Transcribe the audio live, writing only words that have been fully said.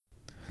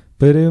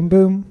Boom,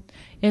 boom.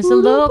 It's a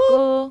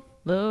local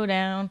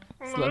lowdown.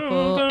 It's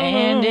local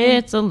and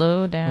it's a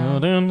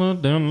lowdown.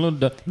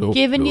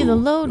 Giving you the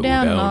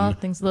lowdown on all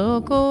things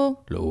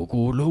local.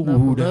 Local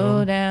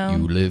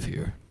Lowdown. You live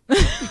here.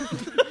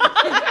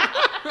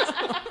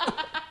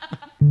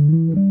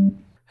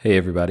 Hey,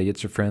 everybody.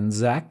 It's your friend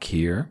Zach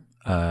here.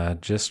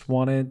 Just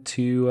wanted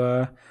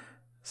to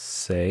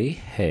say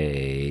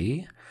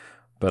hey,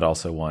 but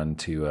also wanted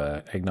to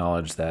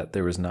acknowledge that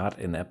there was not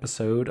an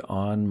episode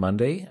on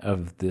Monday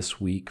of this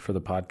week for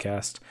the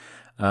podcast.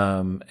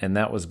 And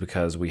that was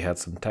because we had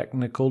some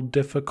technical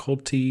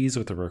difficulties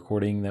with the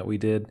recording that we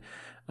did.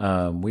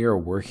 We are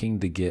working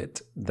to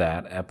get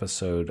that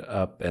episode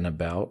up and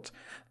about.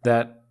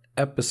 That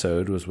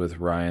episode was with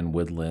Ryan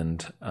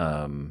Woodland.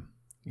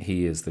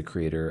 He is the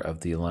creator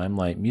of the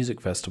Limelight Music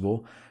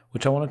Festival,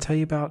 which I want to tell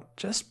you about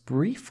just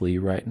briefly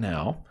right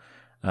now.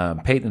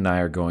 Peyton and I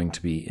are going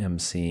to be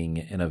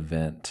emceeing an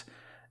event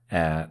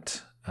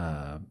at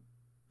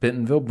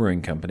Bentonville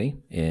Brewing Company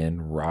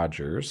in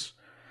Rogers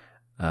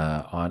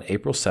on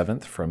April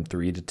 7th from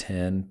 3 to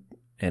 10.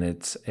 And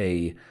it's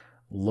a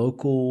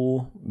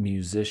local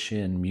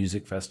musician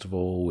music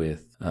festival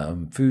with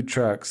food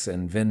trucks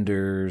and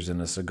vendors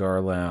and a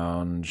cigar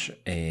lounge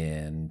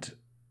and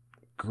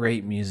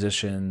great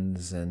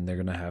musicians, and they're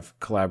going to have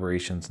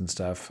collaborations and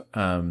stuff.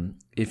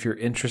 If you're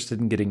interested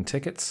in getting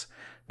tickets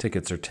are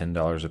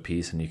 $10 a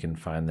piece, and you can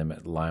find them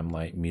at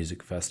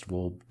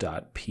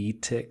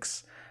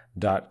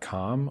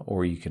limelightmusicfestival.ptix.com,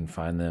 or you can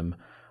find them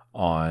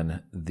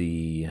on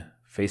the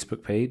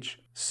Facebook page.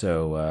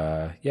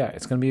 So, yeah,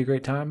 it's going to be a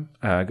great time.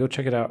 Go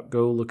check it out.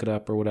 Go look it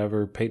up or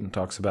whatever. Peyton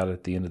talks about it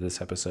at the end of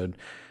this episode.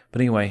 But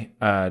anyway,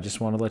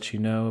 just want to let you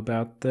know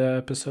about the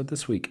episode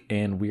this week.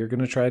 And we are going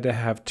to try to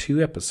have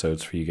 2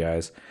 episodes for you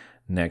guys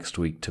next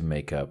week to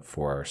make up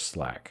for our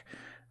slack.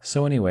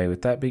 So anyway,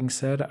 with that being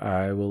said,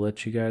 I will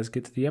let you guys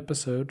get to the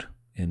episode.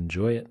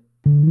 Enjoy it.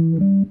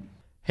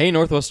 Hey,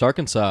 Northwest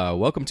Arkansas.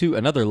 Welcome to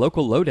another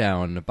Local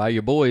Lowdown by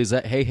your boys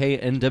at Hey Hey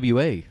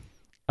NWA.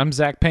 I'm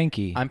Zach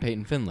Pankey. I'm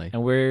Peyton Finley.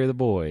 And we're the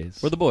boys.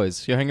 We're the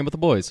boys. You're hanging with the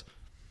boys.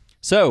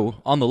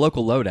 So, on the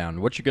Local Lowdown,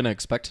 what you're going to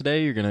expect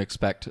today, you're going to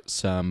expect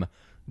some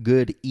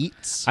good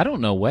eats. I don't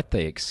know what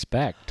they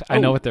expect. I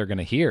know what they're going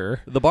to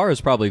hear. The bar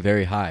is probably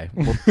very high.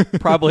 We're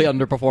probably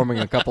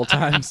underperforming a couple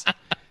times.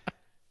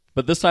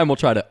 But this time we'll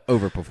try to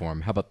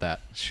overperform. How about that?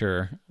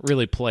 Sure.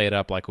 Really play it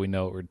up like we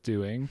know what we're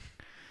doing.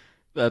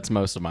 That's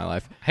most of my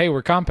life. Hey,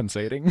 we're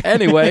compensating.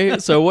 Anyway,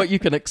 so what you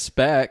can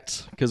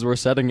expect, because we're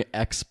setting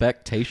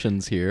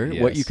expectations here,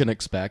 Yes. What you can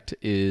expect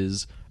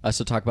is us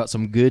to talk about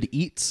some good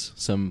eats,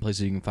 some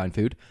places you can find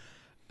food,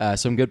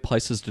 some good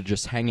places to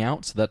just hang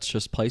out, so that's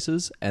just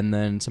places, and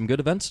then some good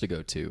events to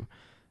go to.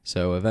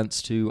 So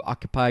events to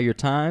occupy your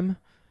time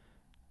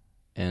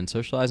and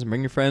socialize and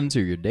bring your friends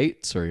or your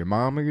dates or your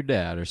mom or your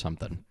dad or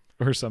something.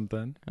 Or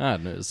something. I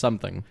don't know,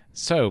 something.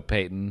 So,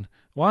 Peyton,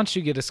 why don't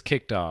you get us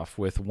kicked off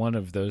with one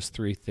of those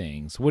 3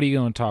 things? What are you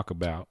going to talk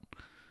about?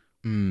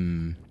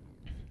 I'm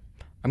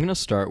going to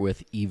start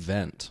with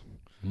event.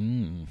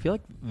 I feel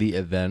like the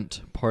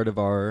event part of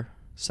our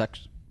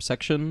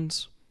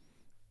sections,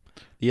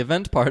 the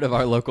event part of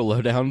our Local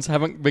Lowdowns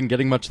haven't been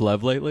getting much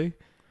love lately.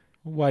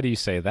 Why do you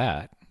say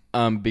that?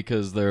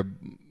 Because they're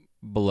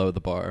below the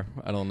bar.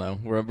 I don't know.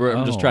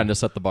 I'm just trying to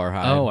set the bar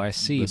high. Oh, I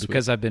see.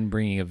 Because I've been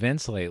bringing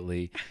events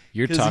lately.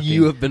 You're talking.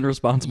 You have been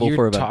responsible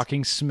for events. You're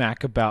talking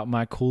smack about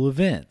my cool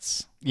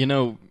events. You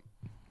know,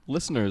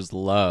 listeners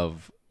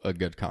love a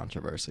good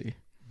controversy.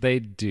 They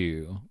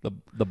do.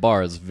 The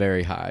bar is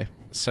very high.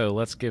 So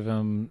let's give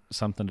them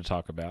something to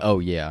talk about. Oh,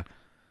 yeah.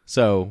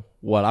 So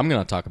what I'm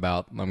going to talk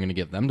about, I'm going to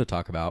get them to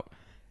talk about,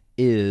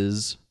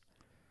 is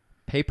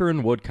Paper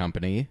and Wood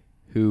Company,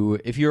 who,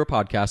 if you're a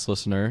podcast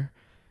listener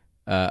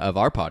of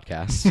our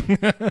podcast.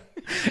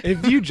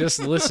 If you just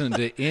listen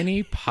to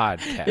any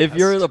podcast. If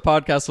you're the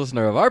podcast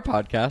listener of our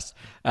podcast,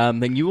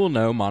 then you will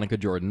know Monica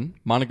Jordan.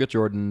 Monica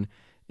Jordan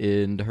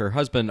and her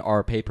husband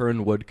are Paper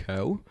and Wood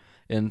Co.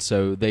 And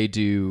so they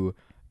do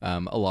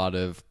a lot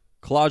of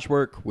collage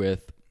work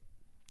with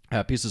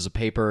pieces of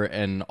paper,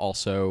 and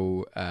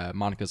also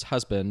Monica's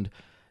husband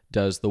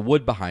does the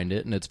wood behind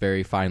it, and it's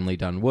very finely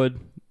done wood,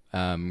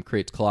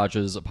 creates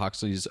collages,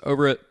 epoxies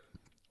over it.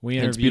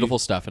 It's beautiful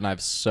stuff, and I have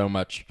so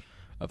much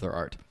of their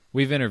art.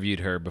 We've interviewed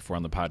her before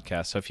on the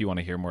podcast, so if you want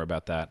to hear more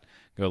about that,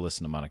 go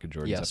listen to Monica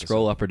Jordan's episode.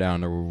 Scroll up or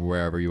down or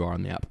wherever you are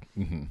on the app.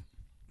 Mm-hmm.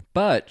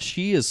 But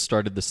she has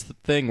started this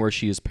thing where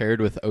she is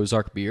paired with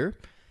Ozark Beer.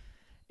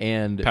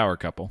 And Power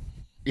couple.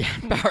 Yeah,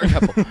 power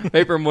couple.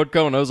 Paper and Wood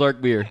Co. and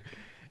Ozark Beer.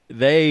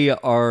 They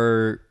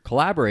are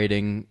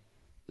collaborating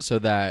so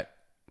that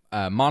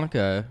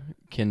Monica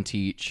can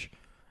teach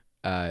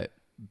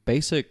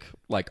basic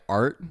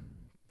art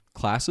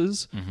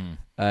classes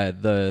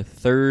the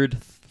third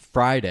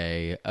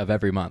Friday of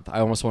every month. I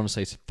almost want to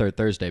say third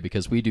Thursday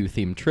because we do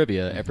themed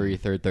trivia every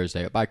third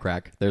Thursday at Bike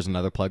Rack. There's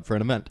another plug for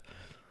an event.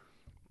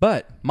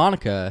 But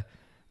Monica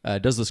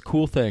does this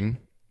cool thing,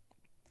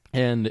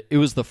 and it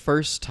was the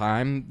first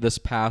time this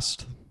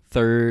past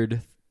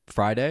third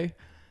Friday,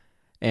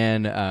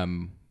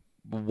 and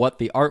what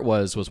the art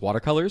was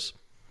watercolors.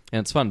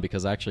 And it's fun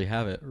because I actually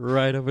have it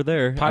right over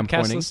there. I'm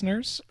Podcast pointing.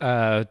 listeners,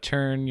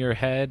 turn your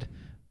head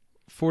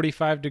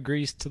 45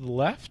 degrees to the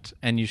left,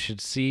 and you should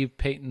see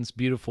Peyton's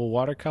beautiful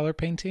watercolor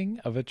painting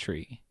of a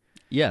tree.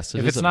 Yes.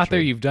 If is it's a not there,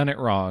 tree. you've done it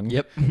wrong.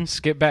 Yep.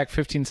 Skip back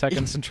 15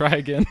 seconds and try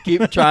again.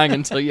 Keep trying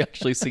until you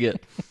actually see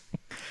it.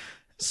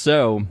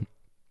 So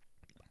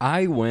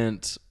I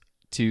went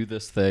to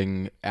this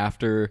thing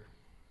after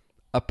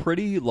a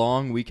pretty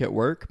long week at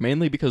work,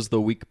 mainly because the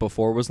week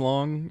before was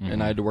long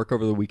and I had to work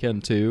over the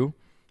weekend too.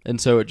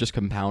 And so it just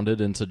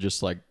compounded into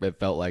just like, it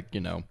felt like,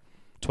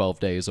 12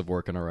 days of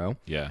work in a row.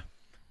 Yeah.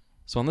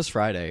 So on this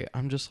Friday,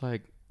 I'm just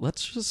like,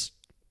 let's just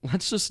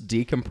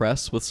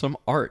decompress with some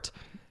art.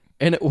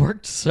 And it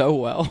worked so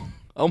well.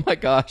 Oh my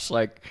gosh,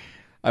 like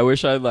I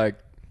wish I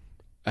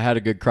had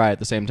a good cry at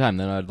the same time,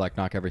 then I'd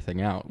knock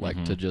everything out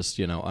to just,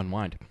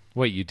 unwind.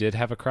 Wait, you did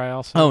have a cry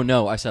also? Oh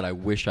no, I said I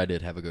wish I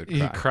did have a good cry.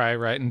 You cry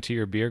right into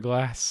your beer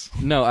glass?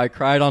 No, I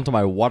cried onto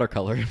my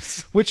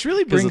watercolors. Which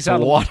really brings it's out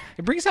water.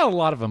 it brings out a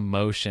lot of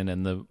emotion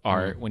in the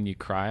art when you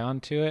cry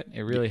onto it.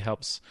 It really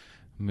helps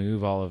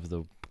move all of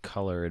the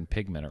color and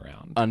pigment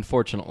around.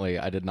 Unfortunately,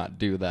 I did not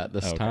do that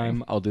this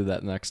time. I'll do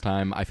that next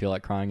time I feel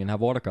like crying and have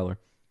watercolor.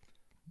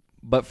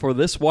 But for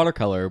this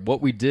watercolor,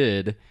 what we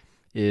did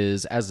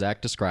is, as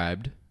Zach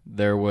described,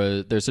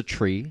 there's a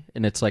tree,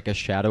 and it's like a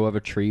shadow of a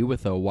tree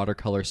with a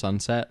watercolor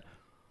sunset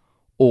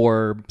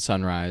or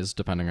sunrise,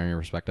 depending on your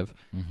perspective.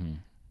 Mm-hmm.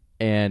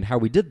 And how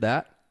we did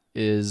that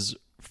is,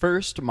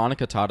 first,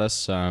 Monica taught us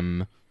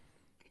some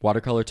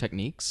watercolor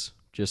techniques,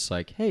 just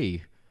like,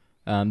 hey,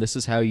 this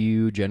is how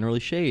you generally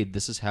shade.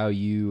 This is how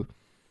you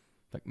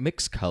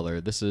mix color.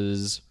 This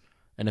is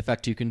an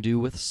effect you can do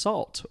with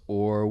salt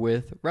or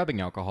with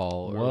rubbing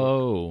alcohol.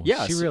 Whoa.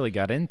 Yes. She really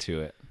got into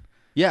it.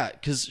 Yeah,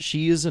 because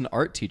she is an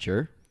art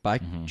teacher by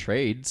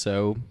trade,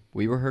 so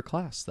we were her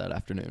class that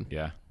afternoon.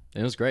 Yeah.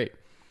 It was great.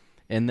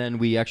 And then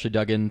we actually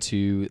dug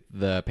into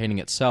the painting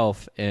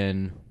itself,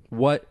 and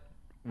what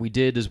we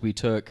did is we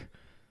took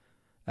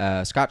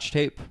Scotch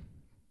tape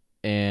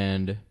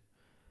and,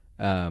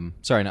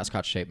 not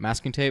Scotch tape,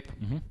 masking tape,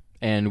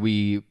 and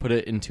we put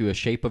it into a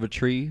shape of a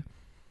tree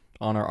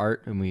on our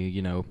art, and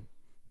we,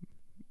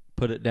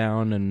 put it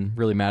down and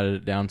really matted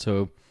it down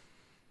so,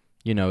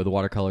 the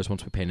watercolors,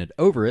 once we painted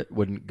over it,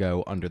 wouldn't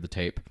go under the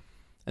tape.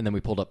 And then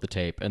we pulled up the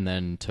tape and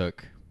then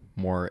took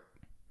more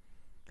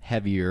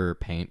heavier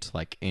paint,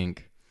 like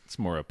ink. It's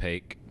more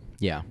opaque.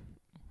 Yeah.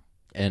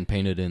 And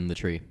painted in the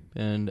tree.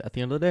 And at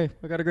the end of the day,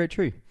 I got a great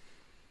tree.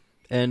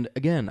 And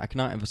again, I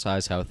cannot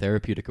emphasize how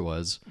therapeutic it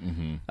was.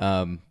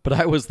 Mm-hmm. But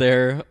I was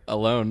there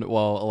alone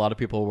while a lot of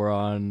people were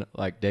on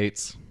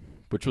dates,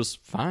 which was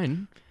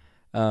fine.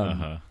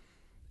 And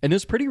it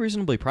was pretty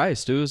reasonably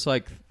priced. It was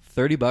like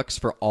 $30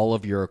 for all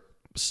of your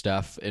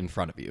stuff in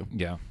front of you.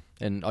 Yeah.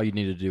 And all you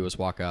needed to do was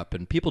walk up.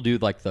 And people do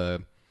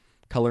the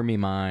color me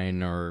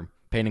mine or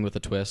painting with a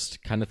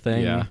twist kind of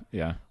thing. Yeah,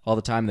 yeah. All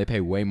the time. They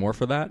pay way more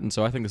for that. And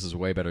so I think this is a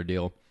way better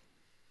deal.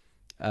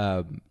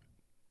 But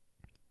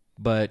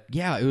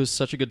yeah, it was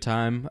such a good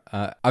time.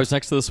 I was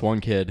next to this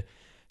one kid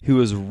who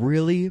was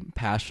really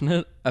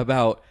passionate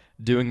about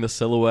doing the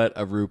silhouette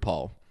of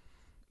RuPaul.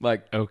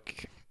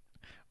 Okay.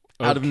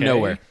 Out of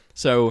nowhere.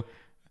 So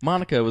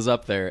Monica was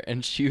up there,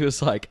 and she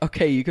was like,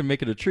 okay, you can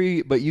make it a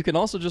tree, but you can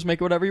also just make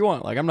it whatever you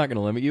want. I'm not going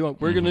to limit you.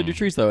 We're going to do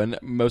trees, though. And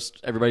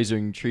everybody's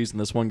doing trees, and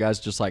this one guy's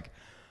just like,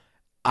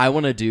 I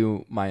want to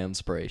do my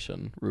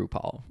inspiration,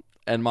 RuPaul.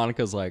 And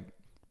Monica's like,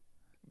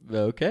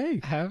 okay,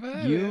 Have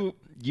at you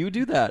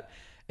do that.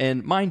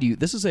 And mind you,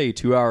 this is a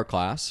 2-hour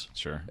class.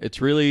 Sure.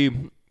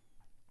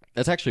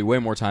 That's actually way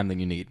more time than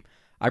you need.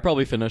 I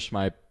probably finished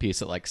my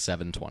piece at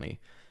 7:20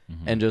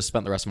 and just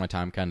spent the rest of my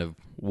time kind of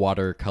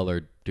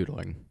watercolor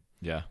doodling,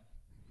 Yeah.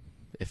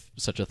 if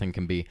such a thing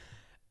can be.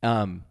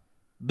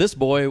 This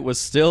boy was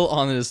still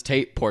on his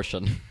tape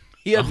portion.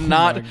 He had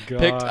not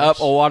picked up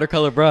a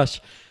watercolor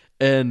brush.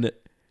 And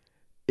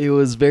it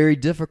was very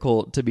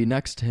difficult to be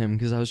next to him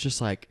because I was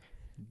just like,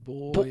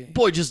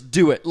 boy, just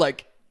do it.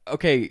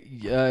 Okay,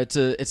 it's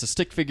a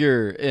stick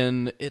figure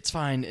and it's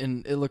fine.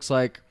 And it looks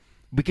like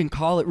we can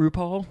call it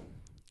RuPaul.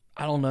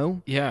 I don't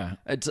know. Yeah.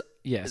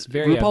 Yes,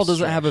 very RuPaul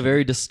doesn't have a abstraction.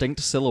 very distinct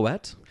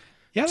silhouette.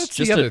 Yeah, It's that's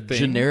just the other a thing.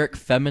 generic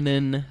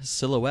feminine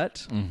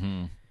silhouette.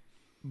 Mm-hmm.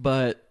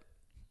 But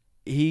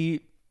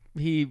he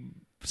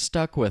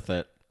stuck with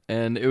it,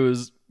 and it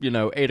was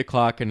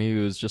 8:00, and he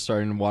was just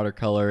starting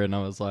watercolor, and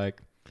I was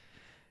like,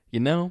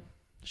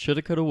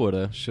 shoulda, coulda,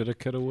 woulda, Shoulda,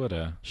 coulda,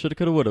 woulda. shoulda,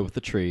 coulda, woulda with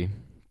the tree,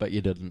 but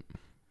you didn't.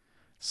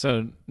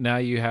 So now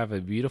you have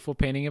a beautiful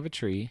painting of a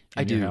tree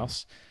in your do.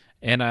 house.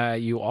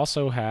 And you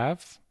also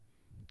have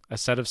a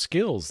set of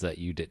skills that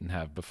you didn't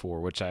have before,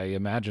 which I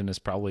imagine is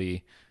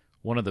probably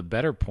one of the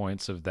better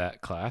points of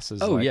that class.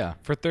 Is Yeah.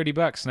 For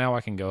 $30 now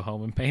I can go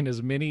home and paint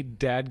as many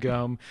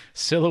dadgum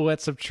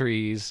silhouettes of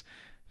trees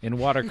in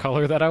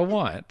watercolor that I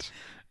want.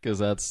 Because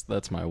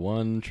that's my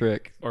one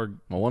trick, Or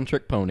my one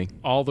trick pony.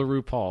 all the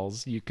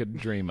RuPauls you could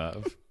dream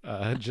of.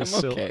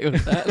 Just I'm okay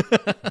with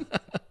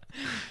that.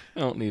 I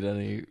don't need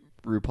any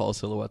RuPaul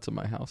silhouettes in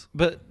my house.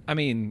 But I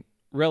mean,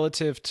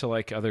 relative to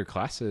like other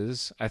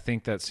classes, I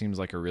think that seems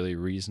like a really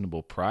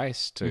reasonable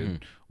price to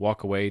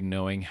walk away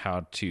knowing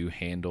how to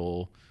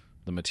handle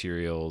the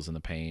materials and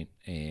the paint,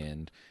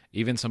 and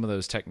even some of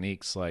those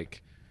techniques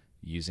like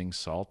using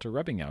salt or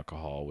rubbing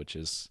alcohol, which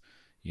is,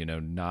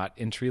 not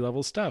entry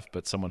level stuff,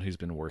 but someone who's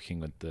been working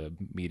with the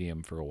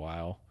medium for a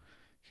while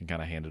can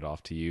kind of hand it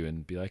off to you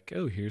and be like,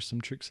 oh, here's some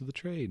tricks of the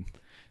trade.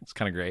 It's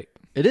kind of great.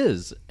 It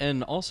is.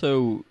 And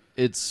also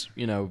it's,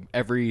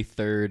 every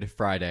third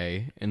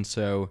Friday. And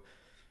so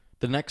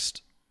the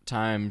next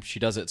time she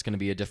does it, it's going to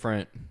be a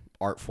different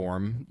art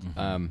form.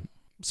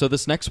 So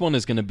this next one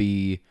is going to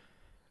be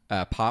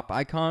pop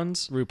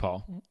icons.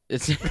 RuPaul.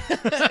 It's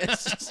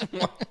just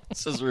it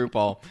says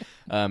RuPaul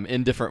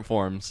in different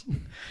forms.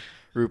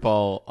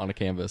 RuPaul on a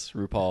canvas,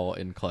 RuPaul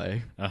in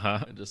clay.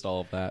 Just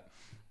all of that.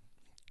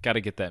 Got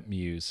to get that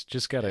muse.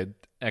 Just got to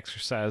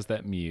exercise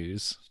that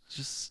muse.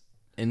 Just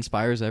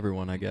inspires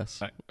everyone, I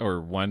guess. Or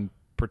one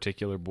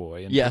particular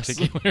boy in Yes.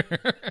 particular.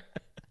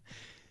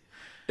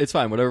 It's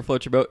fine. Whatever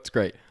floats your boat, it's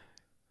great.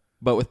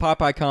 But with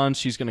pop icons,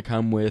 she's going to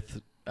come with,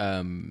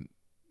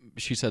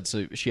 she said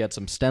so she had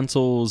some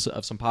stencils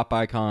of some pop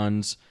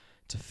icons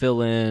to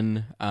fill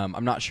in.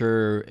 I'm not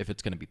sure if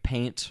it's going to be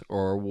paint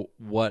or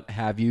what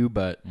have you,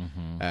 but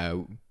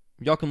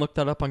y'all can look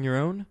that up on your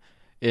own.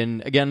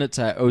 And again, it's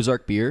at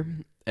Ozark Beer,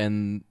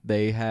 and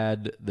they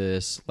had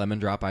this lemon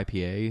drop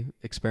IPA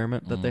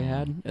experiment that they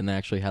had, and they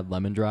actually had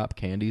lemon drop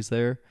candies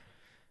there,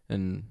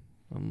 and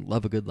I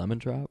love a good lemon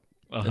drop.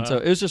 And so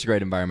it was just a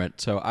great environment.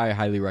 So I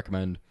highly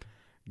recommend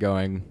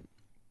going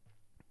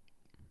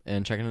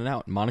and checking it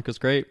out. Monica's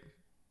great.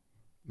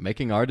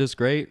 Making art is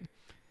great.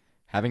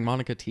 Having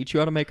Monica teach you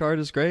how to make art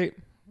is great.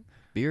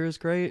 Beer is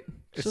great.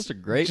 It's just a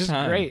great just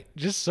time. Great.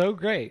 Just so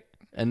great.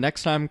 And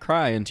next time,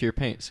 cry into your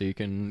paint so you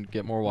can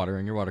get more water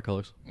in your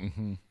watercolors.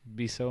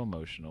 Be so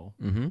emotional.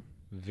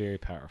 Very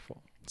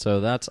powerful. So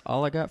that's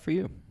all I got for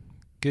you.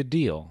 Good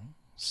deal.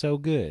 So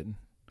good.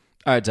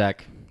 All right,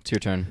 Zach, it's your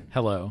turn.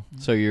 Hello.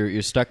 So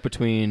you're stuck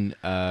between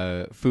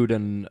food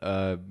and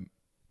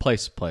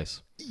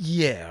place.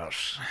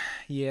 Yes.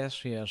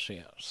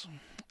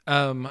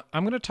 I'm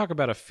going to talk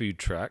about a food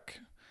truck.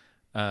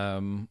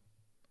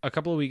 A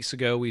couple of weeks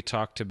ago, we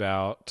talked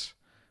about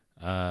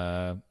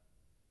there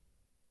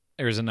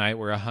was a night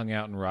where I hung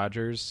out in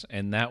Rogers,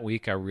 and that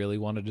week I really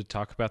wanted to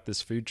talk about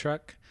this food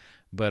truck,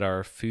 but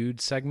our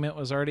food segment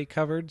was already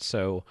covered,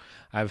 so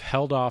I've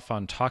held off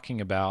on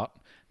talking about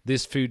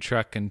this food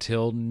truck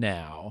until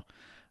now.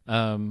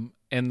 And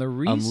the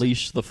reason...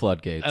 Unleash the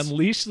floodgates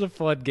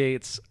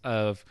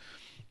of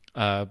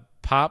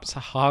Pop's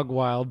Hog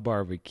Wild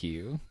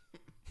Barbecue.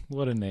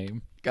 What a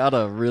name. Got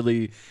a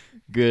really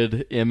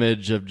good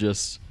image of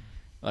just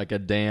like a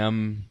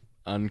dam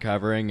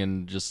uncovering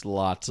and just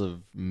lots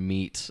of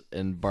meat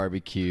and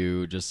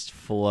barbecue just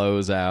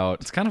flows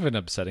out. It's kind of an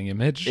upsetting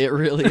image. It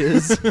really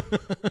is.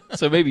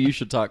 So maybe you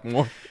should talk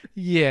more.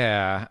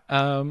 Yeah.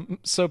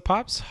 So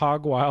Pop's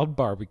Hog Wild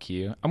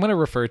Barbecue, I'm going to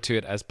refer to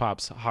it as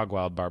Pop's Hog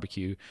Wild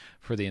Barbecue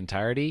for the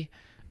entirety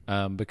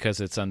because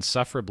it's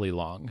unsufferably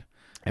long.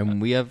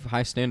 And we have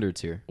high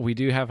standards here. We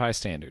do have high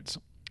standards.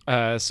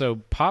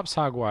 So Pop's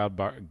Hog Wild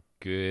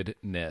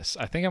goodness.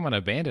 I think I'm going to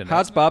abandon it.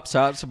 Hots The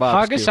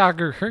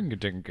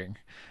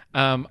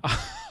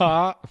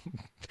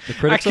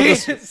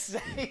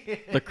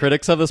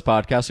critics of this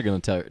podcast are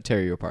going to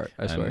tear you apart,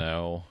 I swear. I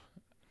know.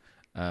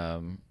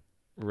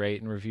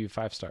 Rate and review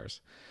 5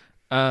 stars.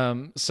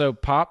 So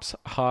Pop's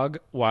Hog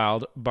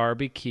Wild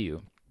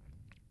Barbecue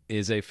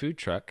is a food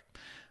truck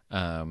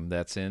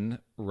that's in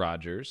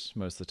Rogers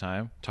most of the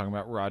time. Talking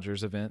about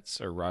Rogers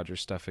events or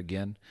Rogers stuff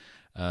again.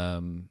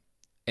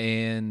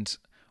 And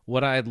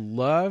what I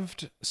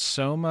loved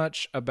so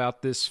much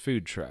about this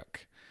food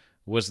truck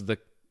was the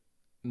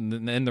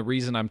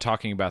reason I'm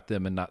talking about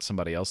them and not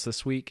somebody else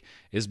this week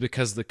is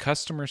because the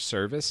customer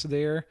service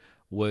there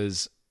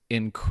was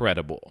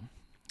incredible.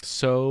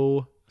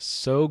 So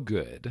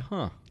good.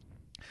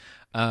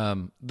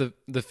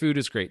 The food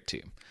is great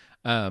too.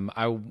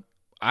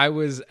 I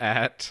was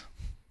at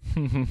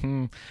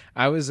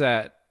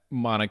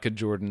Monica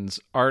Jordan's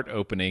art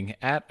opening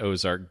at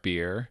Ozark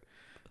Beer.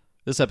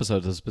 This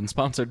episode has been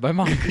sponsored by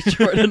Monica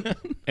Jordan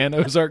and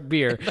Ozark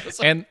Beer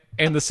and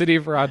the city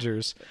of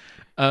Rogers.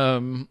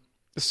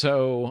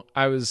 So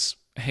I was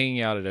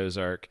hanging out at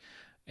Ozark,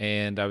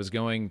 and I was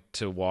going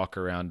to walk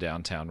around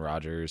downtown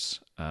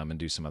Rogers and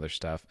do some other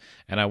stuff.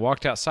 And I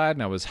walked outside,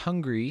 and I was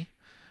hungry,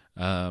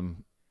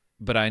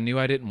 but I knew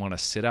I didn't want to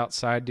sit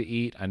outside to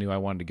eat. I knew I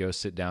wanted to go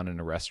sit down in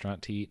a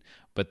restaurant to eat.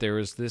 But there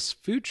was this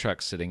food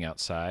truck sitting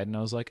outside, and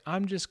I was like,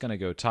 I'm just going to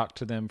go talk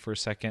to them for a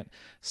second,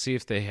 see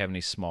if they have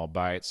any small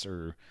bites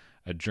or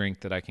a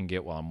drink that I can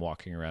get while I'm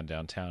walking around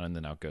downtown, and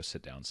then I'll go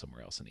sit down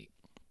somewhere else and eat.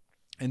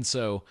 And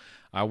so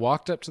I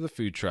walked up to the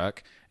food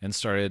truck and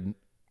started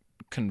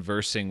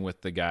conversing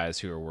with the guys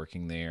who were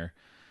working there.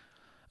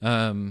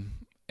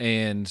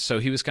 And so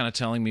he was kind of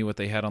telling me what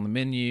they had on the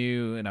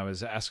menu, and I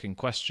was asking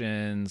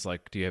questions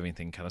like, do you have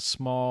anything kind of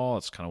small?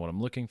 That's kind of what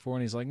I'm looking for.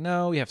 And he's like,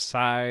 no, we have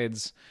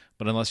sides,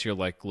 but unless you're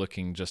like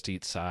looking just to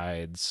eat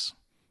sides,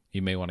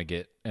 you may want to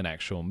get an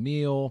actual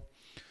meal.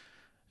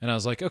 And I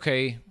was like,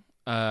 okay,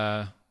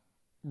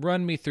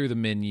 run me through the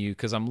menu,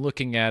 because I'm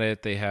looking at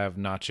it. They have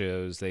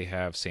nachos, they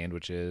have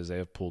sandwiches, they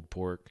have pulled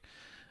pork.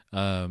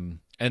 And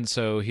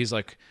so he's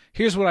like,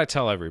 here's what I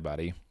tell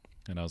everybody.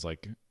 And I was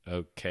like,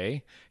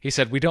 okay. He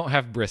said, we don't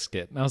have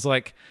brisket. And I was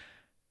like,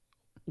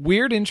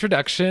 weird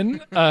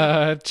introduction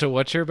to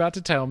what you're about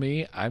to tell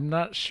me. I'm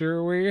not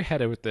sure where you're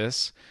headed with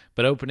this,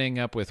 but opening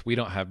up with "we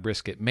don't have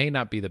brisket" may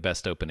not be the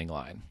best opening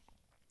line.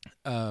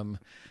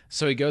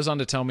 So he goes on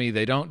to tell me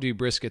they don't do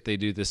brisket. They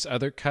do this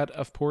other cut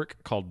of pork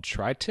called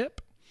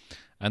tri-tip,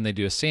 and they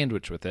do a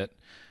sandwich with it.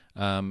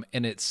 And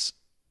it's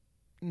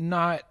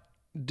not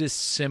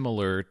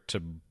dissimilar to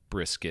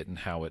brisket and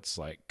how it's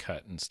like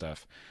cut and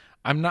stuff.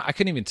 I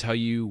couldn't even tell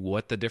you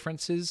what the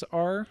differences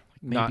are.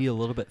 Maybe a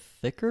little bit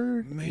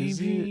thicker?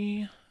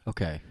 Maybe.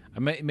 Okay.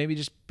 Maybe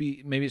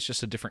it's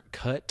just a different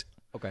cut.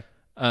 Okay.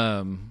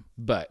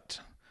 But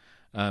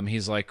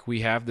he's like,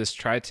 we have this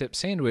tri-tip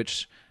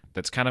sandwich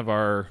that's kind of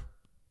our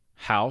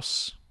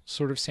house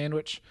sort of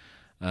sandwich.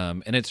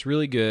 And it's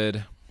really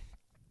good.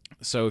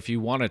 So if you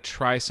want to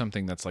try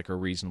something that's like a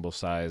reasonable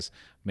size,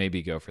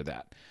 maybe go for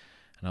that.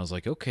 And I was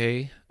like,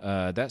 okay,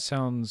 that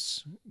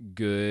sounds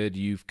good.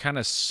 You've kind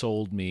of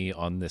sold me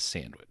on this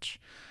sandwich.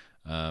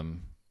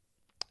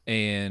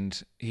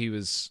 And he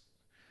was,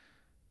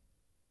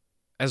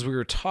 as we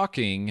were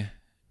talking,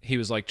 he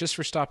was like, just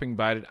for stopping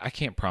by, I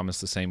can't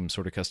promise the same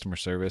sort of customer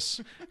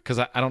service, because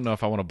I don't know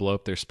if I want to blow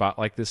up their spot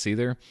like this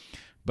either.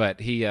 But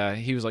he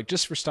was like,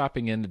 just for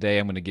stopping in today,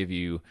 I'm going to give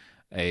you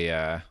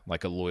a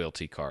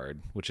loyalty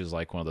card, which is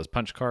like one of those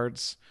punch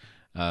cards.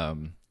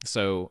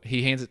 So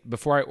he hands it,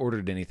 before I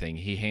ordered anything,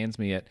 he hands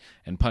me it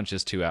and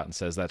punches 2 out and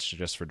says, that's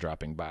just for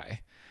dropping by.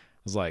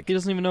 I was like, he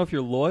doesn't even know if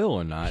you're loyal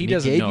or not. He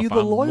doesn't gave know you if the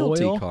I'm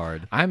loyalty loyal.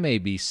 card. I may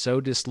be so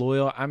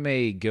disloyal. I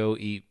may go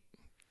eat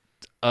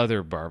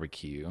other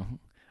barbecue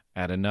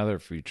at another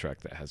food truck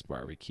that has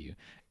barbecue.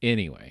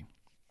 Anyway,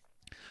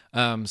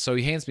 so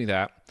he hands me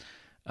that.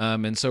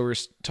 And so we're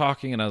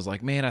talking, and I was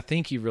like, man, I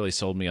think you really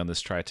sold me on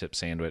this tri-tip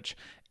sandwich,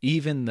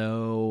 even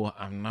though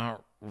I'm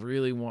not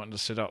really wanting to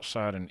sit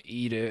outside and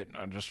eat it.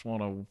 I just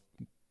want to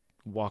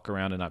walk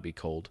around and not be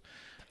cold.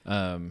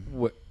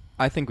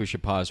 I think we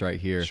should pause right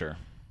here. Sure.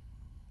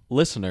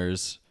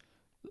 Listeners,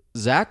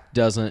 Zach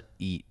doesn't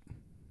eat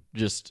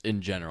just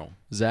in general.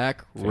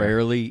 Zach Fair.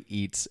 rarely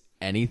eats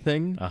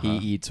anything. He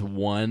eats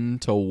 1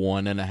 to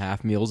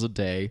 1.5 meals a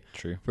day.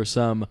 True. For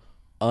some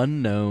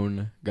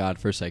unknown,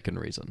 godforsaken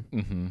reason.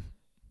 Mm-hmm.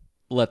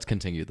 Let's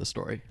continue the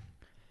story.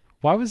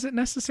 Why was it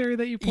necessary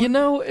that you point? You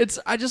know,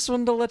 I just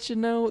wanted to let you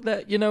know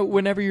that,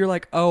 whenever you're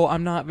like, oh,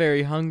 I'm not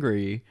very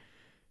hungry,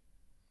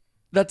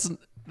 that's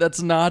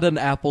not an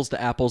apples to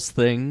apples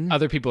thing.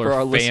 Other people for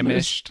are our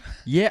famished.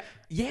 listeners.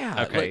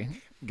 Yeah. Okay,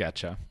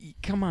 gotcha.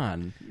 Come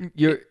on.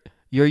 You're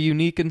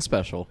unique and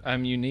special.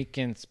 I'm unique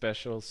and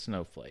special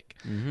snowflake.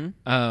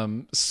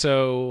 Mm-hmm.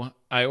 So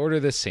I order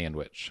this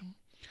sandwich,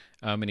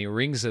 and he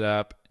rings it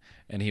up,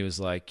 and he was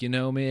like,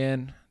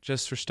 man,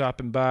 just for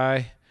stopping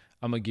by,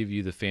 I'm going to give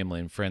you the family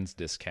and friends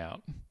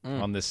discount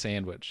on this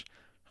sandwich.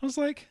 I was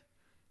like,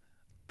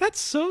 that's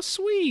so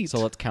sweet. So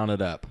let's count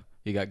it up.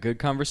 You got good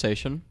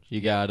conversation. You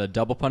got a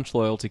double punch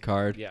loyalty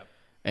card. Yeah.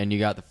 And you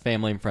got the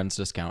family and friends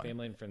discount.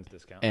 Family and friends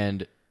discount.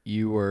 And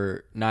you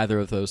were neither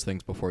of those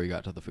things before you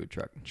got to the food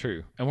truck.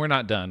 True. And we're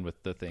not done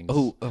with the things.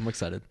 Oh, I'm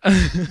excited.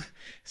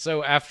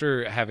 So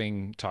after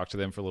having talked to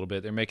them for a little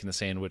bit, they're making the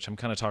sandwich. I'm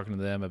kind of talking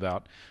to them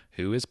about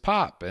who is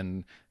Pop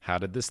and how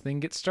did this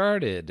thing get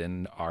started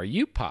and are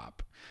you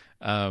Pop?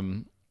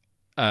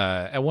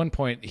 At one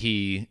point,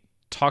 he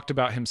talked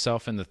about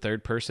himself in the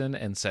third person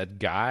and said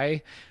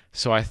Guy.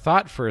 So I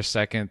thought for a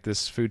second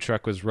this food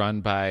truck was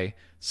run by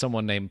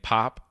someone named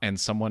Pop and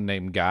someone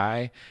named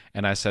Guy.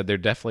 And I said, they're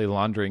definitely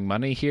laundering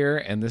money here.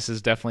 And this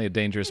is definitely a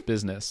dangerous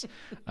business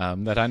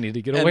that I need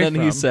to get away from. And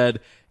then he said,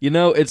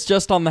 it's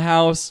just on the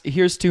house.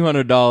 Here's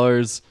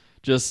 $200.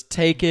 Just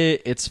take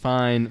it. It's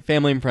fine.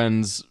 Family and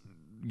friends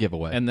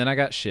giveaway. And then I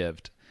got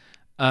shivved.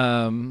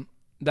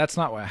 That's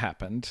not what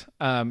happened.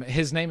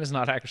 His name is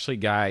not actually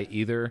Guy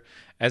either.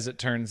 As it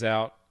turns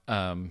out,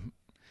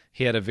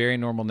 he had a very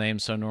normal name,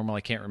 so normal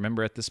I can't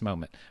remember at this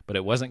moment, but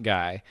it wasn't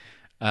Guy.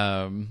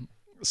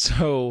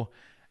 So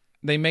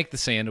they make the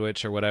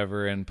sandwich or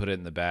whatever and put it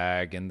in the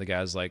bag, and the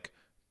guy's like,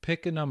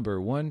 pick a number,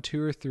 1,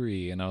 2, or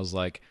 3. And I was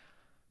like,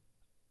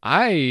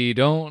 I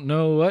don't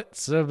know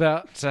what's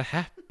about to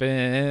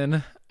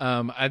happen.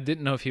 I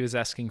didn't know if he was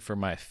asking for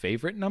my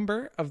favorite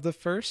number of the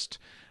first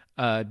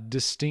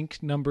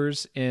distinct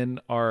numbers in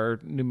our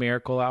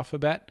numerical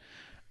alphabet.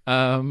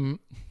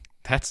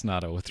 That's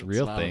not a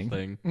real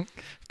thing.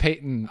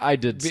 Peyton, I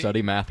did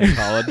study math in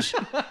college.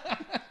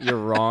 You're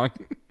wrong.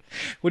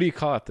 What do you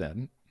call it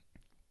then?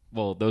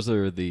 Well, those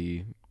are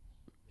the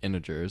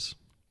integers.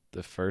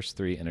 The first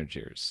 3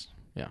 integers.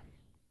 Yeah.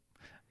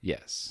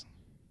 Yes.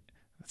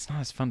 It's not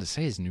as fun to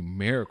say as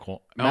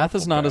numerical. Math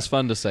is not as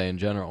fun to say in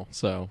general,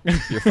 so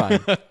you're fine.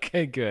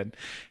 Okay, good.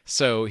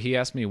 So he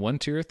asked me 1,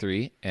 2, or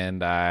 3,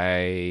 and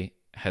I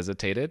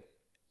hesitated,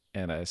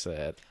 and I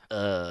said,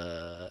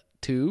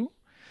 2?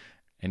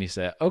 And he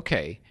said,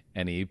 okay.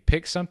 And he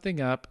picks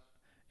something up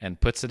and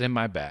puts it in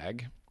my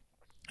bag.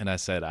 And I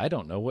said, I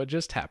don't know what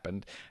just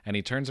happened. And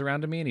he turns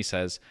around to me and he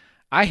says,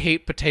 I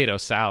hate potato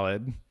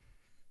salad.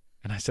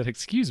 And I said,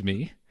 excuse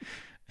me.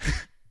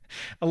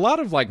 A lot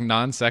of like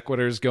non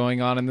sequiturs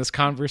going on in this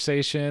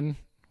conversation.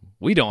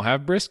 We don't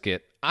have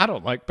brisket. I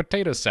don't like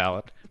potato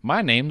salad.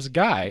 My name's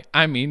Guy.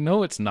 I mean,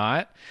 no, it's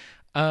not.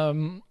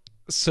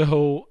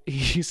 So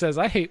he says,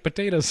 I hate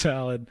potato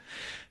salad.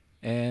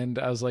 And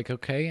I was like,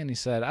 okay. And he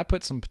said, I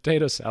put some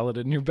potato salad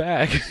in your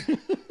bag.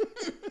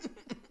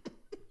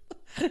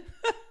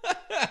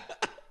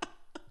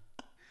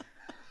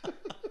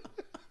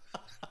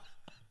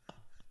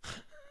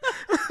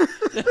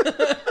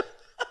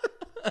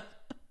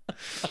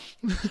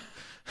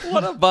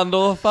 What a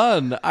bundle of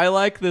fun. I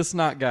like this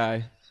not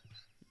guy.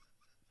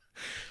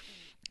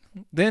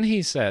 Then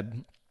he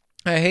said,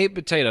 I hate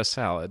potato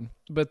salad,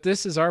 but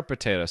this is our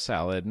potato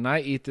salad, and I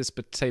eat this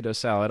potato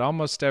salad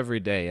almost every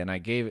day, and I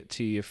gave it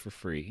to you for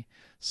free.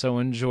 So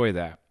enjoy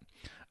that.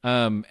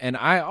 And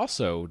I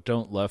also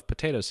don't love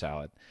potato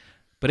salad,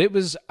 but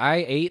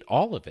I ate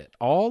all of it,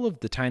 all of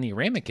the tiny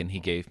ramekin he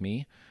gave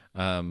me.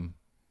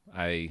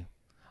 I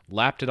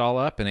lapped it all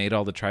up and ate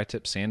all the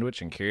tri-tip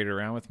sandwich and carried it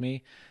around with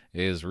me.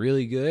 It is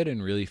really good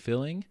and really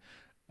filling.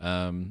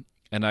 And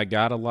I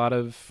got a lot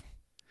of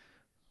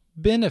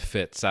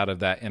benefits out of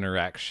that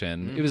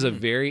interaction. Mm-hmm. It was a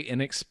very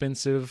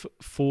inexpensive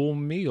full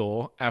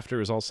meal after it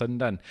was all said and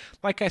done.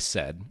 Like I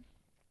said,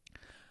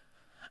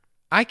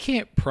 I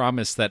can't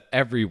promise that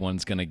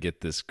everyone's going to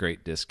get this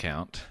great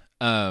discount.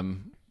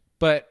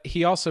 But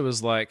he also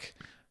was like,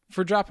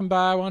 for dropping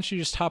by, why don't you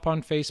just hop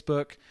on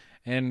Facebook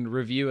and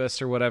review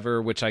us or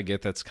whatever, which I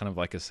get that's kind of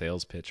like a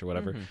sales pitch or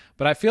whatever. Mm-hmm.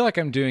 But I feel like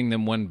I'm doing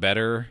them one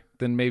better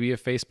than maybe a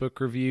Facebook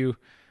review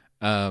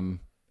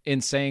in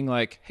saying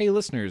like, hey,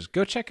 listeners,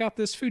 go check out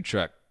this food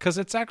truck because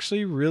it's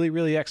actually really,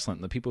 really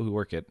excellent. The people who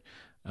work it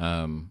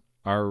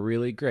are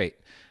really great.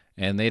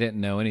 And they didn't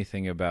know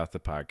anything about the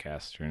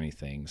podcast or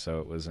anything,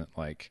 so it wasn't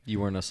like... You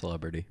weren't a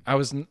celebrity. I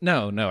was...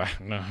 No.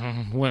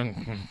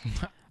 When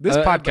this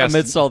podcast...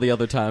 Amidst all the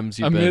other times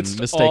you've been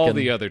mistaken. All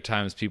the other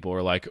times people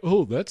were like,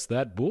 oh, that's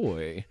that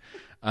boy.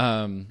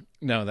 No,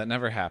 that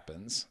never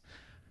happens.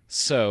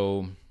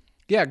 So,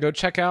 yeah, go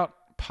check out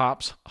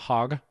Pop's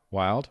Hog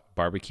Wild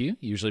Barbecue,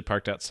 usually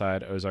parked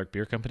outside Ozark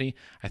Beer Company.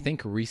 I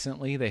think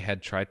recently they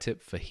had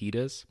tri-tip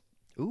fajitas.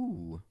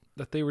 Ooh.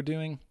 That they were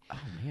doing. Oh,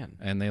 man.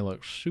 And they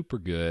look super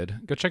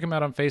good. Go check them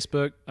out on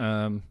Facebook.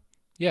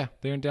 Yeah,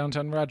 they're in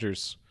downtown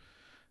Rogers.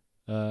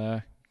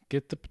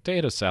 Get the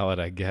potato salad,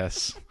 I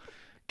guess.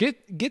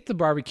 Get the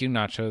barbecue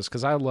nachos,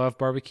 because I love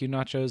barbecue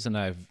nachos, and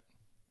I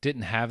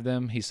didn't have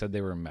them. He said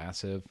they were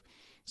massive.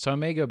 So I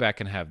may go back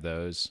and have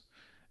those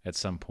at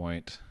some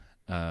point.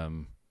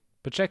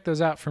 But check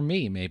those out for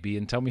me, maybe,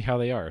 and tell me how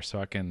they are, so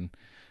I can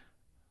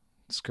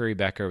scurry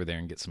back over there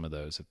and get some of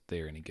those if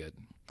they're any good.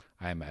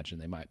 I imagine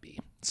they might be.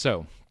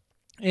 So,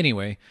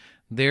 anyway,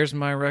 there's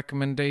my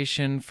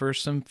recommendation for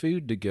some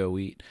food to go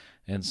eat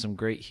and some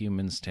great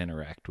humans to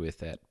interact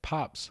with at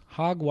Pop's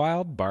Hog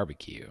Wild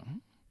Barbecue.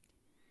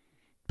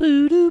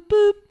 Boo-doo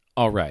boop.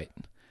 All right.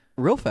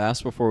 Real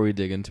fast before we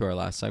dig into our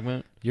last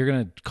segment. You're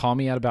going to call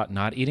me out about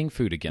not eating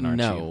food again,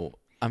 aren't you? No,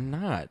 I'm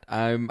not.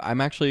 I'm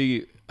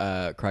actually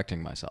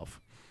correcting myself.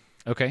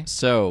 Okay.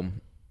 So,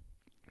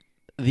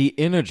 the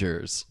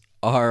integers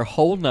are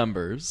whole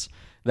numbers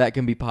that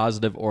can be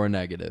positive or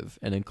negative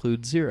and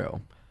include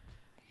 0.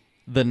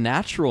 The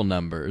natural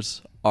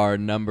numbers are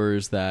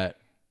numbers that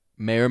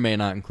may or may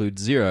not include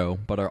 0,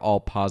 but are all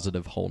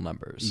positive whole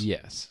numbers.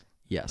 Yes.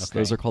 Yes, Okay.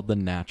 those are called the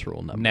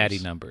natural numbers. Natty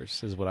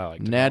numbers is what I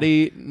like to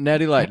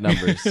Natty light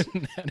numbers.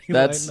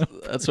 That's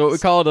what we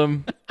called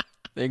them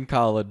in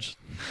college.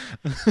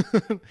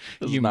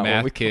 You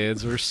math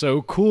kids were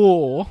so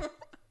cool.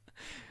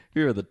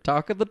 You're the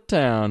talk of the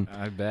town.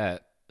 I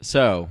bet.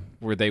 So,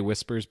 were they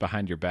whispers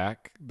behind your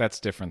back?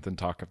 That's different than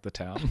talk of the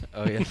town.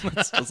 Oh yeah,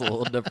 that's a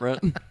little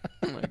different.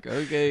 Like,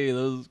 okay,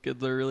 those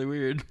kids are really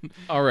weird.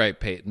 All right,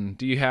 Peyton,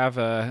 do you have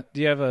a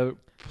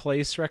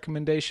place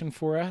recommendation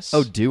for us?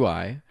 Oh, do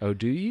I? Oh,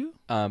 do you?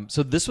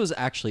 So this was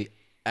actually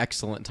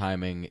excellent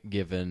timing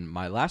given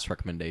my last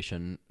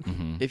recommendation.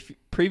 Mm-hmm. If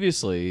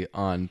previously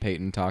on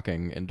Peyton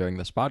Talking and during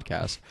this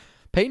podcast,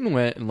 Peyton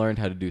went and learned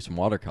how to do some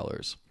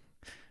watercolors.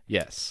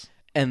 Yes.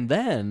 And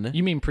then...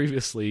 You mean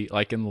previously,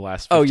 like in the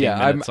last 15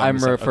 minutes? I'm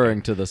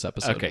referring to this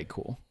episode. Okay,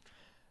 cool.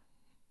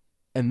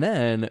 And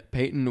then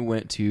Peyton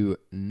went to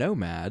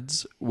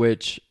Nomads,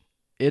 which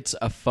it's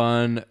a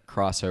fun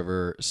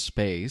crossover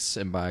space.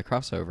 And by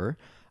crossover,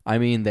 I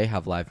mean they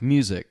have live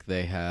music,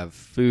 they have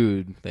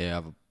food, they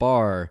have a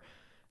bar,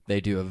 they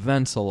do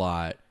events a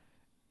lot.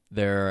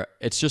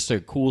 It's just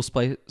a cool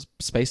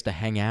space to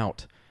hang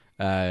out.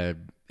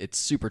 It's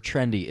super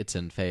trendy. It's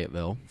in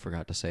Fayetteville.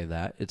 Forgot to say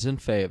that. It's in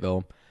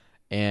Fayetteville.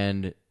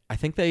 And I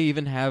think they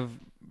even have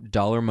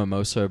dollar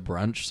mimosa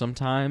brunch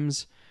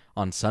sometimes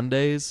on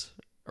Sundays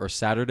or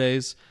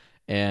Saturdays.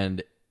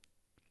 And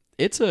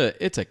it's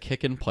a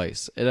kickin'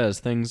 place. It has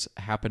things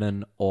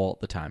happening all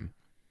the time.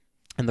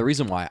 And the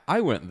reason why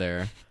I went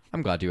there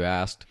I'm glad you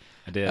asked.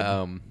 I did.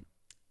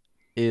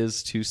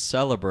 Is to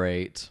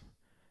celebrate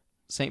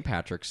St.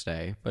 Patrick's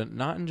Day, but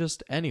not in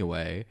just any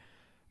way.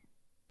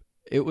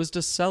 It was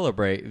to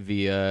celebrate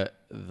via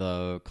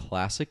the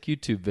classic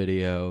YouTube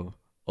video,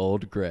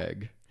 Old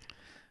Greg.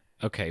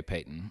 Okay,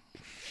 Peyton.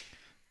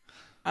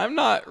 I'm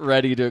not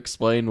ready to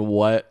explain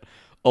what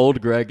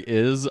Old Greg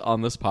is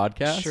on this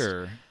podcast.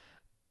 Sure.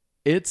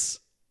 It's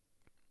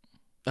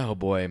oh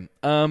boy.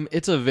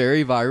 It's a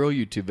very viral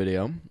YouTube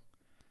video.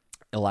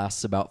 It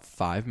lasts about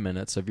 5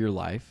 minutes of your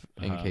life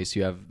in case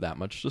you have that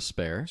much to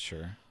spare.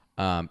 Sure.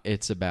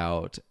 It's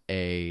about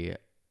a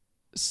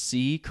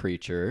sea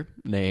creature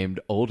named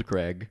Old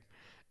Greg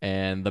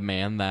and the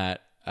man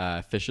that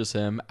fishes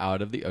him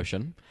out of the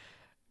ocean,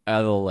 out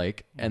of the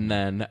lake, and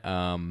then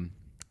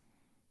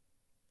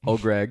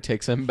Old Greg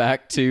takes him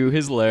back to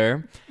his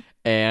lair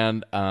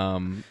and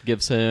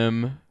gives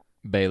him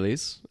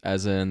Bailey's,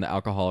 as in the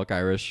alcoholic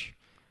Irish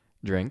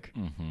drink,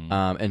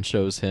 and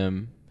shows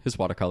him his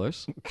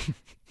watercolors,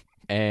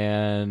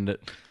 and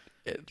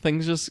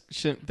things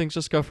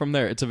just go from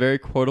there. It's a very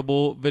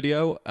quotable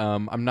video.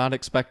 I'm not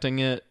expecting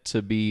it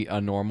to be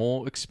a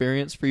normal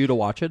experience for you to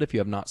watch it if you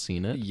have not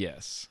seen it.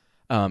 Yes.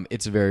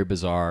 It's very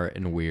bizarre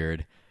and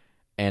weird,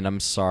 and I'm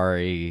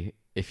sorry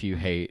if you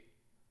hate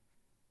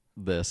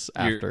this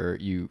after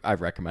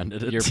I've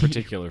recommended it. Your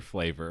particular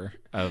flavor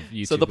of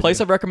YouTube. So the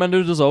place I've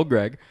recommended is Old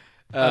Greg.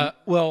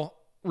 Well,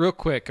 real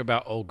quick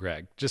about Old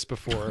Greg, just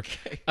before.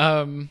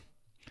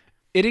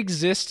 It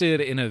existed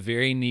in a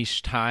very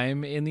niche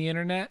time in the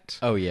internet.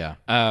 Oh, yeah.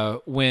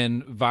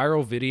 When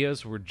viral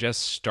videos were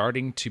just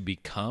starting to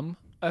become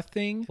a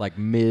thing. Like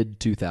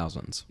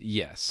mid-2000s.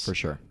 Yes. For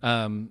sure.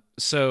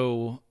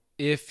 So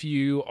if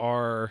you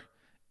are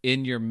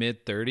in your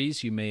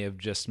mid-30s, you may have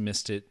just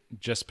missed it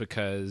just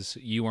because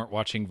you weren't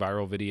watching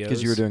viral videos.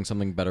 Because you were doing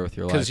something better with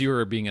your life. Because you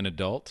were being an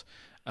adult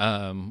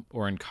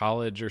or in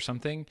college or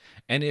something.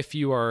 And if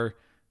you are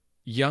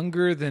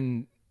younger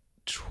than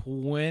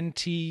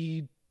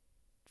 22,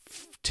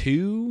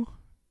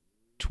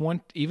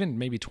 20, even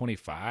maybe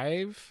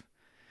 25,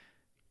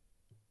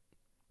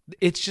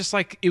 it's just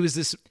like it was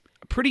this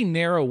pretty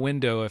narrow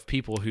window of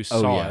people who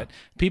saw it.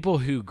 People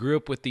who grew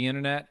up with the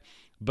internet,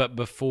 but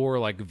before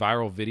like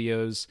viral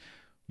videos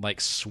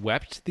like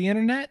swept the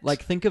internet.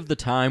 Like think of the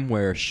time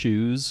where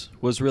Shoes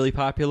was really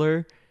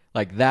popular.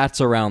 Like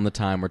that's around the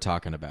time we're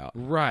talking about.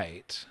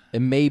 Right.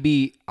 And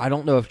maybe, I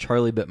don't know if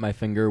Charlie Bit My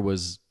Finger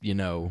was,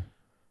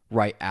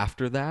 right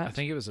after that. I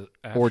think it was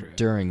after or it.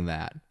 during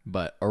that,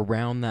 but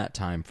around that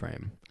time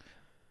frame.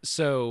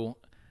 So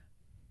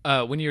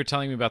when you were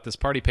telling me about this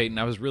party, Peyton,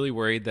 I was really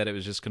worried that it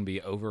was just going to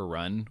be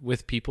overrun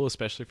with people,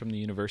 especially from the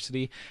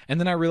university.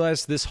 And then I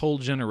realized this whole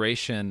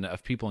generation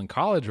of people in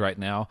college right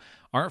now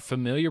aren't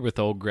familiar with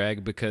Old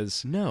Greg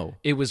because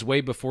it was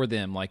way before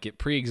them. Like it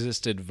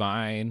pre-existed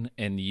Vine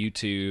and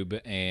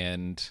YouTube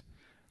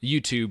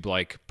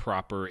like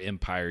proper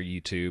Empire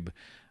YouTube.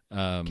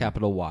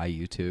 Capital Y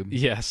YouTube.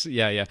 Yes,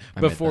 yeah.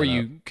 Before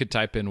you could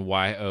type in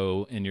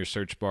YO in your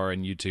search bar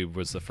and YouTube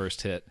was the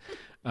first hit.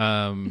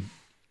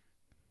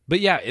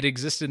 But yeah, it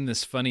existed in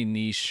this funny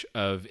niche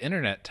of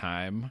internet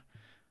time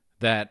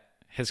that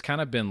has kind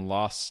of been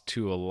lost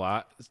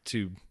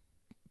to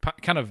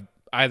kind of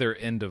either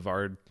end of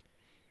our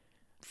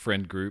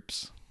friend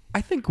groups.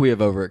 I think we have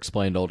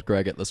overexplained Old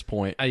Greg at this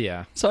point.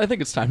 Yeah. So I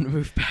think it's time to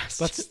move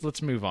past.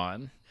 Let's move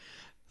on.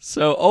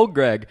 So Old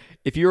Greg,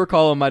 if you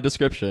recall in my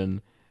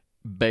description,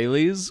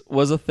 Bailey's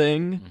was a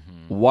thing,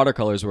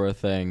 watercolors were a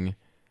thing,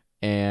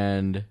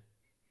 and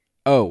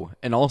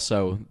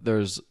also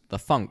there's the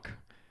funk.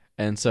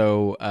 And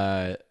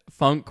so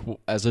funk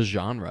as a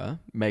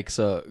genre makes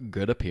a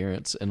good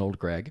appearance in Old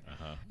Greg.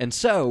 And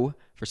so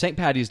for St.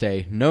 Paddy's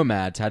Day,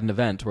 Nomads had an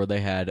event where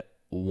they had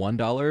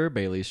 $1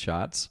 Bailey's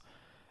shots,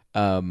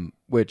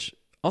 which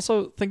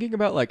also thinking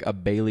about like a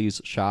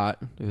Bailey's shot,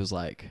 it was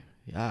like,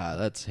 yeah,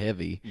 that's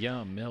heavy.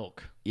 Yeah,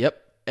 milk. Yep.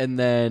 And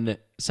then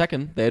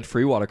second, they had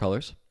free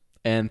watercolors.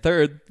 And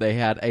third, they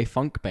had a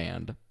funk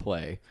band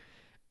play.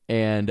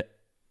 And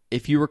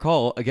if you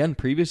recall, again,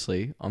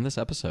 previously on this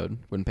episode,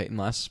 when Peyton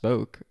last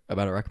spoke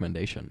about a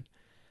recommendation,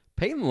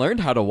 Peyton learned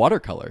how to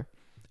watercolor.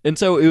 And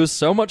so it was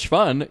so much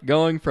fun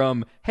going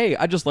from, hey,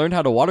 I just learned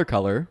how to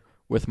watercolor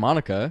with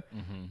Monica.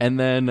 And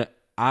then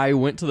I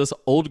went to this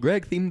Old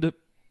Greg themed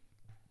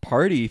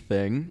party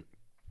thing,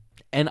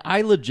 and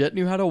I legit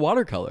knew how to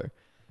watercolor.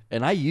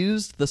 And I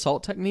used the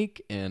salt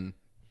technique and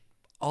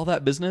all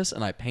that business,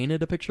 and I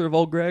painted a picture of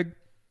Old Greg.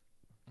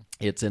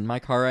 It's in my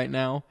car right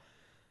now,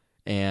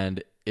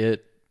 and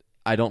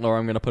I don't know where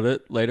I'm going to put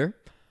it later,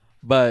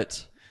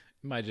 but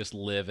It might just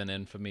live in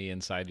infamy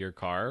inside your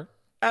car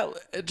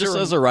just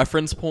as a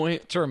reference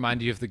point to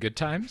remind you of the good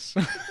times.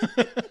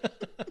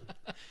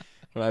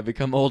 when I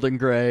become old and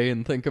gray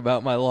and think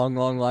about my long,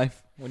 long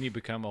life. When you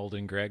become old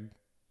and Greg.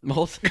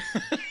 Oh,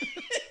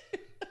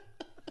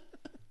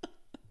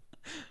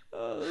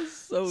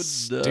 so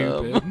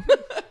Stupid. dumb.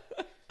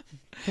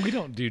 We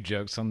don't do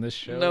jokes on this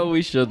show. No,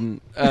 we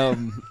shouldn't.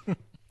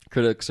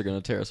 Critics are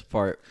going to tear us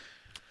apart.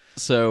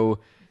 So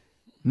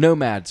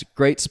Nomads,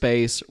 great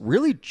space,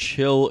 really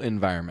chill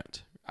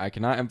environment. I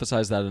cannot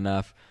emphasize that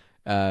enough.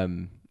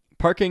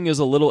 Parking is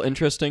a little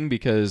interesting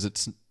because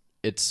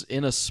it's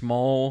in a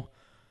small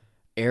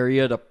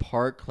area to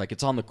park. Like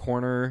it's on the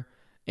corner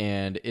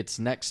and it's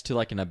next to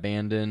like an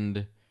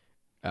abandoned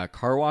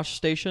car wash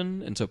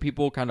station, and so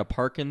people kind of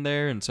park in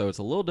there, and so it's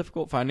a little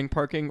difficult finding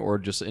parking or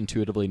just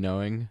intuitively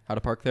knowing how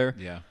to park there.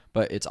 Yeah.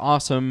 But it's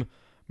awesome.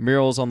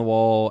 Murals on the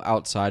wall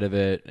outside of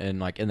it and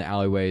like in the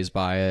alleyways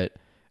by it.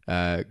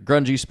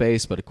 Grungy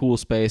space, but a cool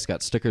space.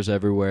 Got stickers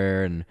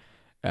everywhere and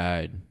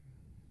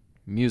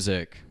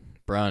music,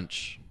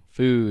 brunch,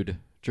 food,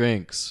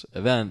 drinks,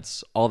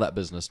 events, all that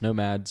business.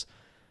 Nomads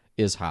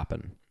is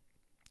hopping.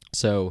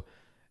 So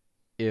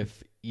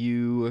if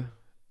you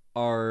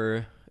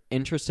are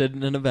interested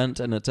in an event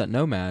and it's at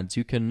Nomads,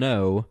 you can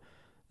know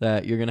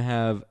that you're going to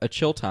have a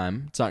chill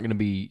time. It's not going to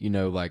be,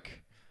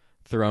 like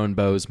throwing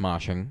bows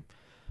moshing.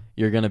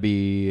 You're going to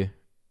be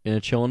in a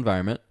chill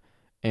environment,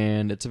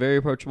 and it's a very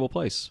approachable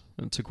place.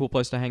 It's a cool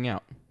place to hang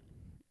out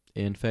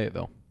in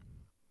Fayetteville.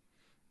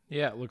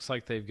 Yeah, it looks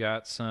like they've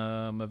got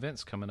some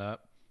events coming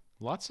up.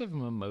 Lots of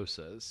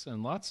mimosas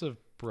and lots of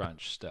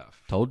brunch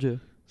stuff. Told you.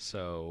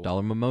 So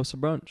Dollar mimosa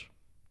brunch.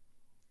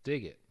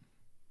 dig it.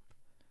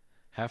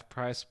 Half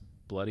price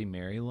Bloody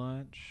Mary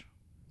lunch.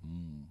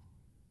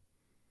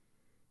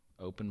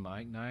 Open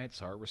mic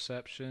nights, art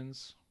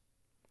receptions,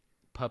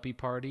 puppy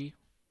party.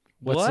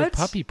 What's a What?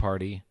 puppy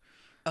party?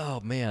 Oh,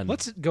 man.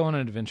 Let's go on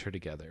an adventure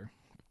together.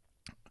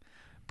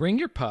 Bring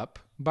your pup,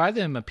 buy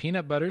them a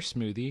peanut butter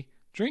smoothie,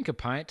 drink a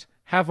pint,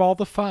 have all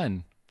the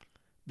fun.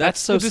 That's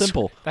so the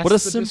simple. That's What a the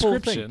simple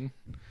description.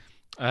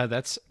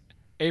 That's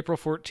April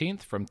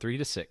 14th from 3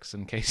 to 6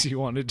 in case you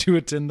wanted to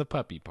attend the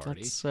puppy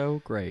party. That's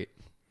so great.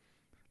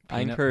 I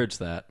Peanut- encourage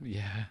that.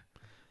 Yeah.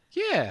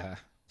 Yeah.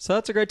 So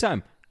that's a great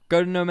time.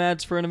 Go to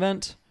Nomads for an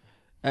event.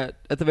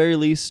 At the very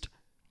least,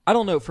 I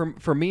don't know.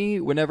 For me,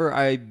 whenever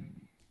I,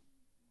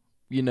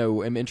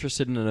 am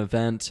interested in an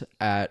event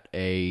at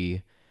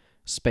a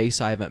space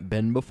I haven't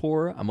been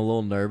before, I'm a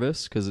little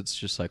nervous because it's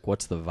just like,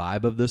 what's the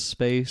vibe of this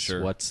space?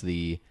 Sure. What's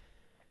the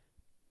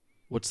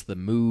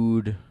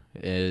mood?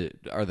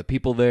 Are the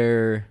people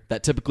there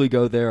that typically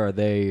go there? Are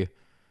they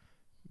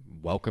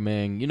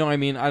welcoming? You know what I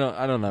mean? I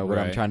don't know what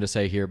I'm Right. trying to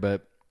say here,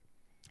 but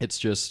it's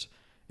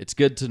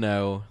good to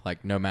know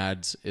like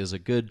Nomads is a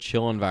good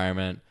chill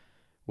environment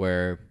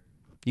where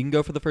you can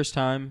go for the first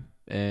time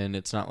and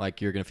it's not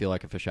like you're going to feel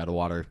like a fish out of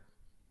water.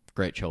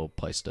 Great chill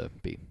place to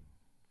be.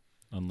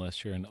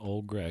 Unless you're an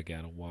old Greg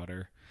out of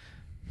water.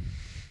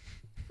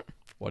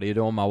 What are you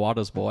doing, my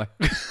waters boy?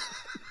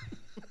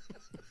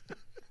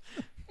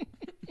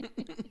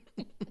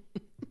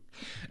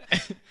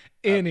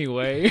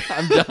 Anyway.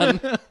 I'm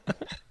done.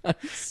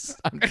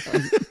 I'm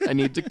done. I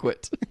need to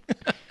quit.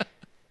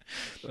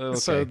 Okay.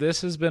 So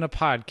this has been a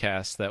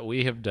podcast that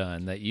we have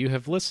done that you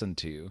have listened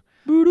to.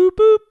 Boop,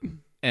 boop.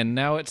 And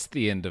now it's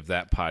the end of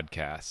that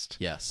podcast.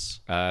 Yes.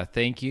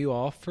 Thank you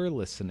all for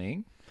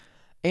listening.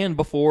 And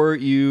before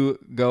you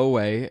go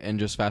away and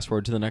just fast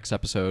forward to the next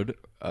episode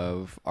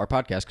of our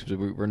podcast, because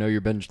we know you're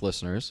binge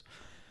listeners,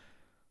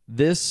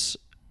 this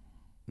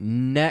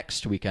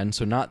next weekend,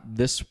 so not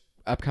this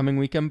upcoming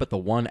weekend, but the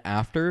one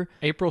after,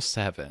 April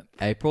 7th.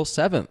 April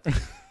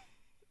 7th,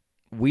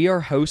 we are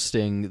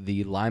hosting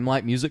the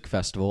Limelight Music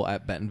Festival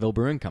at Bentonville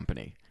Brewing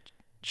Company.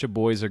 Your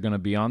boys are going to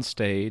be on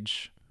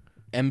stage,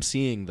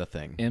 emceeing the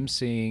thing.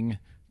 emceeing,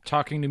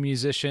 talking to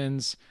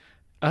musicians.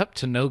 Up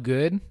to no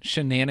good.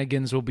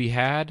 Shenanigans will be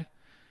had.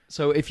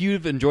 So if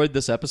you've enjoyed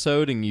this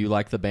episode and you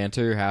like the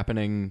banter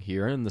happening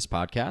here in this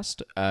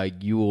podcast,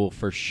 you will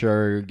for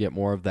sure get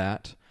more of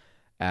that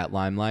at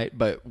Limelight.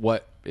 But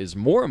what is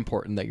more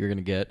important that you're going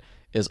to get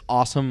is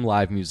awesome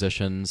live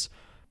musicians.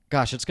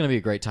 Gosh, it's going to be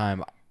a great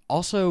time.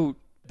 Also,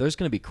 there's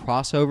going to be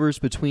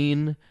crossovers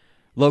between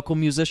local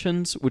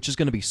musicians, which is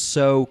going to be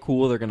so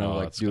cool. They're going to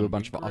it's do gonna a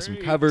bunch be of awesome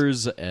great.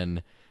 covers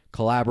and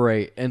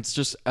collaborate. And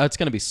it's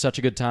going to be such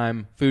a good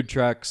time. Food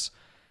trucks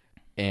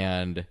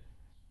and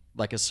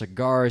like a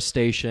cigar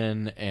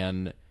station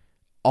and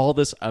all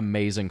this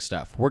amazing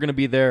stuff. We're going to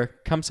be there.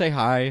 Come say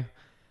hi.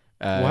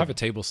 We'll have a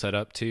table set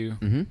up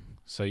too,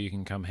 so you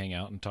can come hang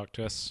out and talk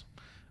to us,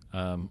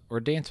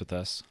 or dance with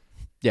us.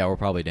 Yeah, we'll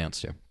probably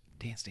dance too.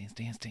 Dance.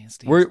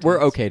 We're dance.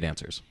 okay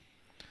dancers.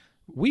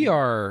 We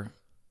are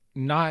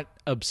not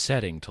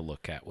upsetting to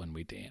look at when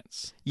we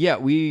dance. Yeah,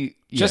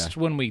 Just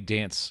when we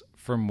dance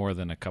for more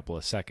than a couple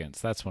of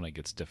seconds, that's when it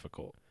gets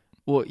difficult.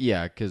 well,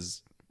 yeah,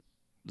 because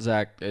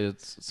Zach,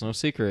 it's no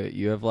secret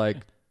you have like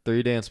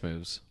 3 dance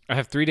moves. I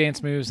have 3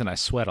 dance moves and I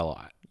sweat a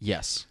lot.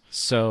 Yes.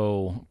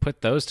 So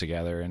put those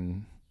together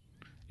and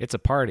it's a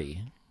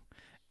party.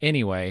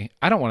 Anyway,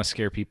 I don't want to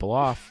scare people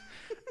off.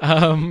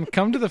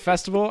 Come to the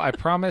festival. I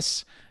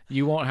promise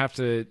you won't have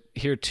to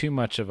hear too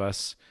much of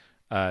us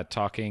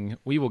talking.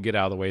 We will get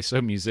out of the way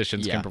so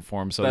musicians Yeah. can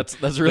perform. So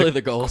That's really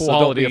the goal. So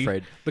don't be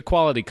afraid. The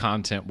quality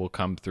content will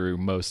come through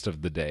most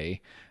of the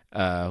day.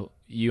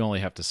 You only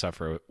have to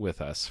suffer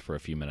with us for a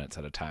few minutes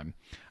at a time.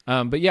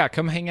 But yeah,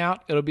 come hang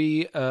out. It'll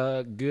be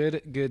a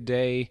good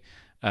day.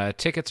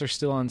 Tickets are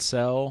still on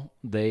sale.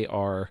 They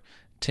are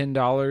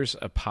 $10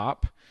 a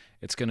pop.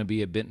 It's going to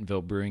be at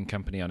Bentonville Brewing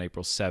Company on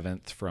April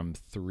 7th from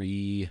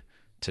 3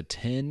 to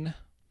 10.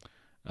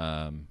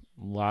 A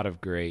lot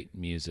of great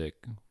music,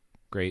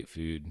 great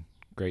food,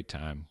 great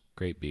time,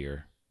 great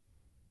beer,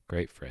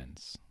 great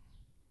friends.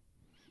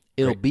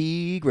 It'll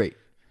be great.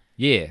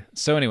 Yeah.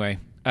 So anyway,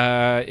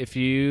 if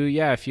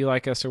you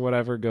like us or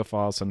whatever, go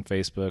follow us on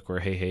Facebook. We're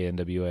Hey Hey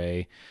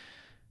NWA,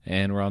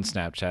 and we're on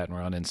Snapchat and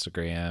we're on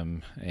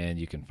Instagram, and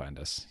you can find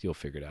us. You'll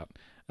figure it out.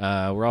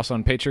 We're also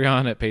on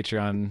Patreon at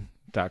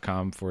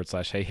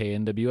patreon.com/Hey Hey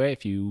NWA.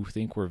 If you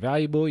think we're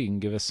valuable, you can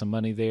give us some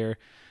money there,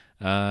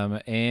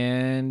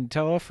 and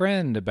tell a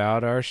friend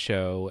about our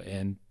show,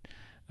 and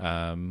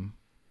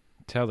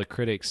tell the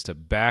critics to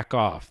back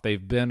off.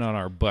 They've been on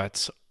our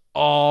butts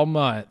all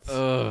month.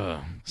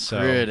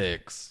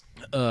 Critics.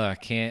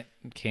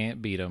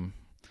 Can't beat them.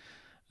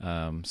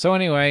 So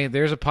anyway,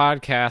 there's a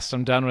podcast.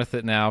 I'm done with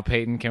it now.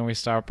 Peyton, can we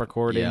stop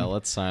recording? Yeah,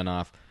 let's sign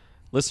off.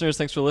 Listeners,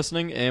 thanks for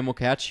listening, and we'll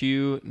catch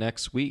you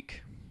next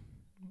week.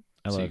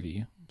 I love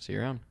you. See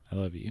you around. I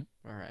love you.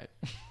 All right.